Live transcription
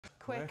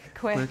Quick,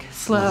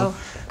 slow,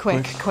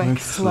 quick,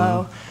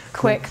 slow,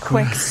 quick,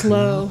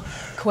 slow,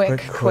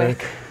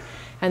 quick.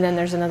 And then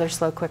there's another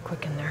slow,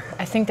 quick in there.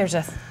 I think there's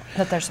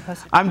that they're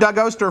supposed to. I'm Doug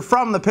Oster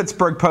from the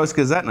Pittsburgh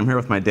Post-Gazette, and I'm here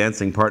with my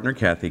dancing partner,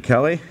 Cathy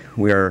Kelly.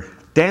 We are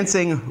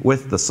dancing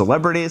with the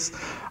Celebrities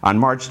on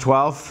March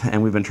 12th,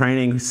 and we've been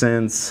training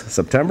since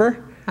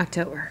September?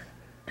 October,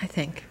 I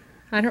think.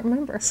 I don't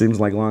remember. Seems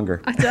like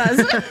longer. It does.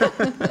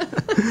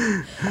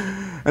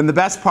 And the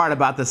best part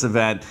about this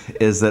event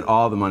is that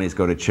all the monies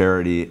go to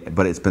charity,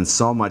 but it's been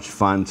so much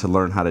fun to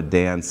learn how to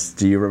dance.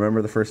 Do you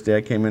remember the first day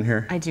I came in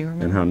here? I do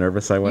remember. And how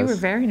nervous I was? You were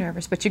very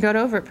nervous, but you got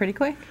over it pretty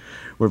quick.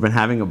 We've been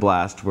having a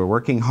blast. We're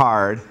working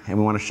hard, and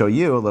we want to show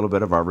you a little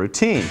bit of our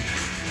routine.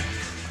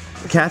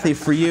 Cathy,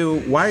 for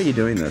you, why are you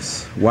doing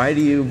this? Why do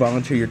you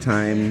volunteer your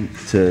time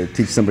to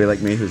teach somebody like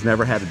me who's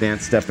never had a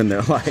dance step in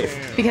their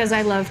life? Because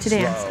I love to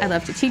dance. I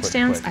love to teach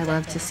dance. I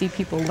love to see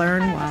people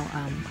learn while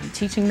I'm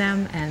teaching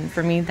them, and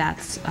for me,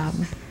 that's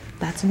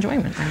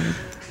enjoyment.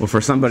 Well,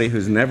 for somebody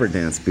who's never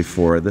danced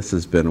before, this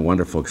has been a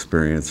wonderful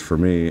experience for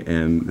me,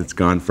 and it's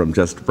gone from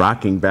just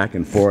rocking back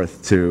and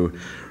forth to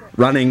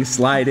running,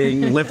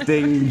 sliding,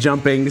 lifting,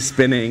 jumping,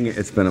 spinning.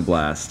 It's been a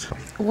blast.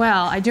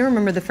 Well, I do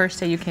remember the first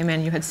day you came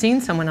in, you had seen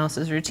someone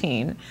else's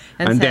routine.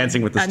 And on said,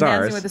 Dancing with the Stars.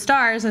 Dancing with the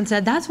Stars, and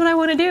said, that's what I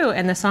want to do.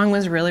 And the song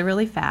was really,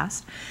 really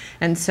fast.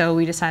 And so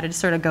we decided to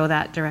sort of go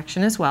that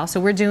direction as well. So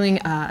we're doing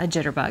a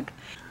jitterbug.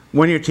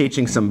 When you're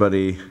teaching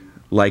somebody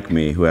like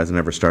me who hasn't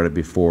ever started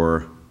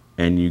before,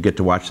 and you get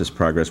to watch this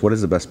progress, what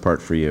is the best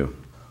part for you?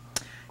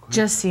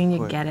 Just seeing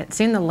you get it,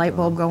 seeing the light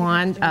bulb go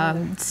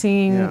on,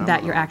 seeing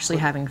that you're actually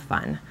having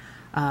fun.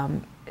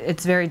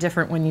 It's very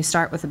different when you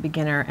start with a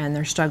beginner and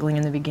they're struggling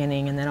in the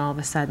beginning, and then all of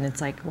a sudden it's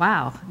like,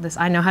 wow,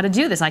 I know how to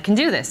do this, I can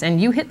do this. And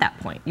you hit that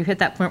point. You hit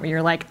that point where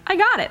you're like, I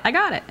got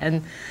it.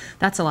 And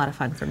that's a lot of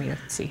fun for me to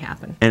see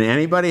happen. And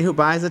anybody who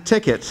buys a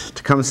ticket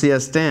to come see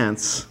us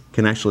dance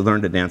can actually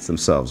learn to dance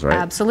themselves, right?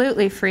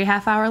 Absolutely. Free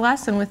half-hour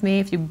lesson with me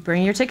if you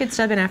bring your ticket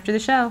stub in after the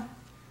show.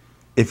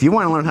 If you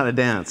want to learn how to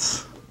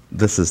dance,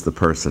 this is the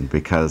person,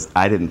 because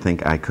I didn't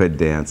think I could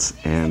dance,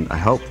 and I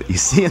hope that you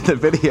see in the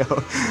video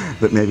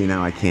that maybe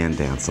now I can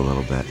dance a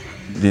little bit.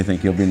 Do you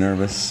think you'll be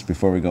nervous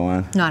before we go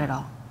on? Not at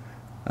all.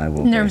 I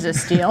will Nerves be.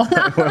 as steel.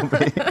 I will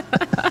be.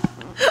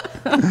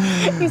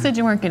 You said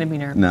you weren't going to be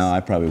nervous. No, I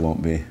probably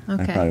won't be.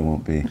 Okay. I probably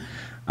won't be.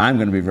 I'm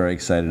going to be very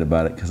excited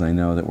about it because I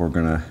know that we're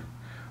going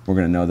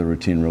to know the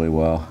routine really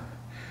well,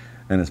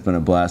 and it's been a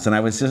blast. And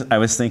I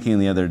was thinking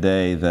the other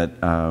day that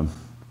I'm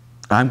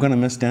going to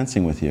miss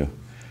dancing with you.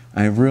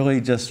 I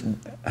really just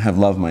have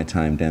loved my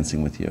time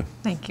dancing with you.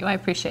 Thank you. I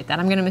appreciate that.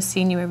 I'm going to miss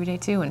seeing you every day,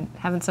 too, and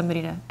having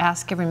somebody to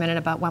ask every minute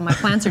about why my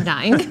plants are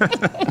dying.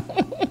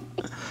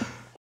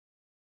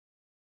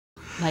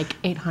 Like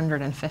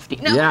 850.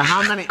 No. Yeah,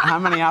 how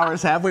many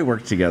hours have we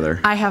worked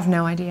together? I have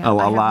no idea. A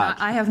lot.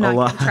 I have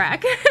not kept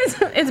track.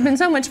 It's been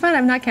so much fun,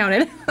 I've not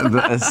counted.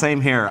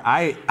 Same here.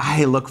 I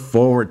look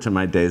forward to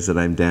my days that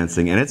I'm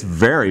dancing, and it's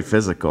very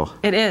physical.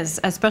 It is,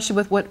 especially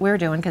with what we're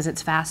doing, because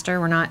it's faster.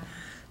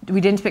 We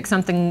didn't pick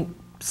something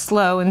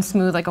slow and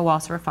smooth like a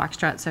waltz or a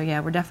foxtrot, so yeah,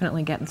 we're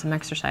definitely getting some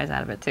exercise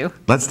out of it too.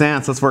 Let's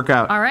dance, let's work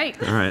out. All right.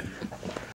 All right.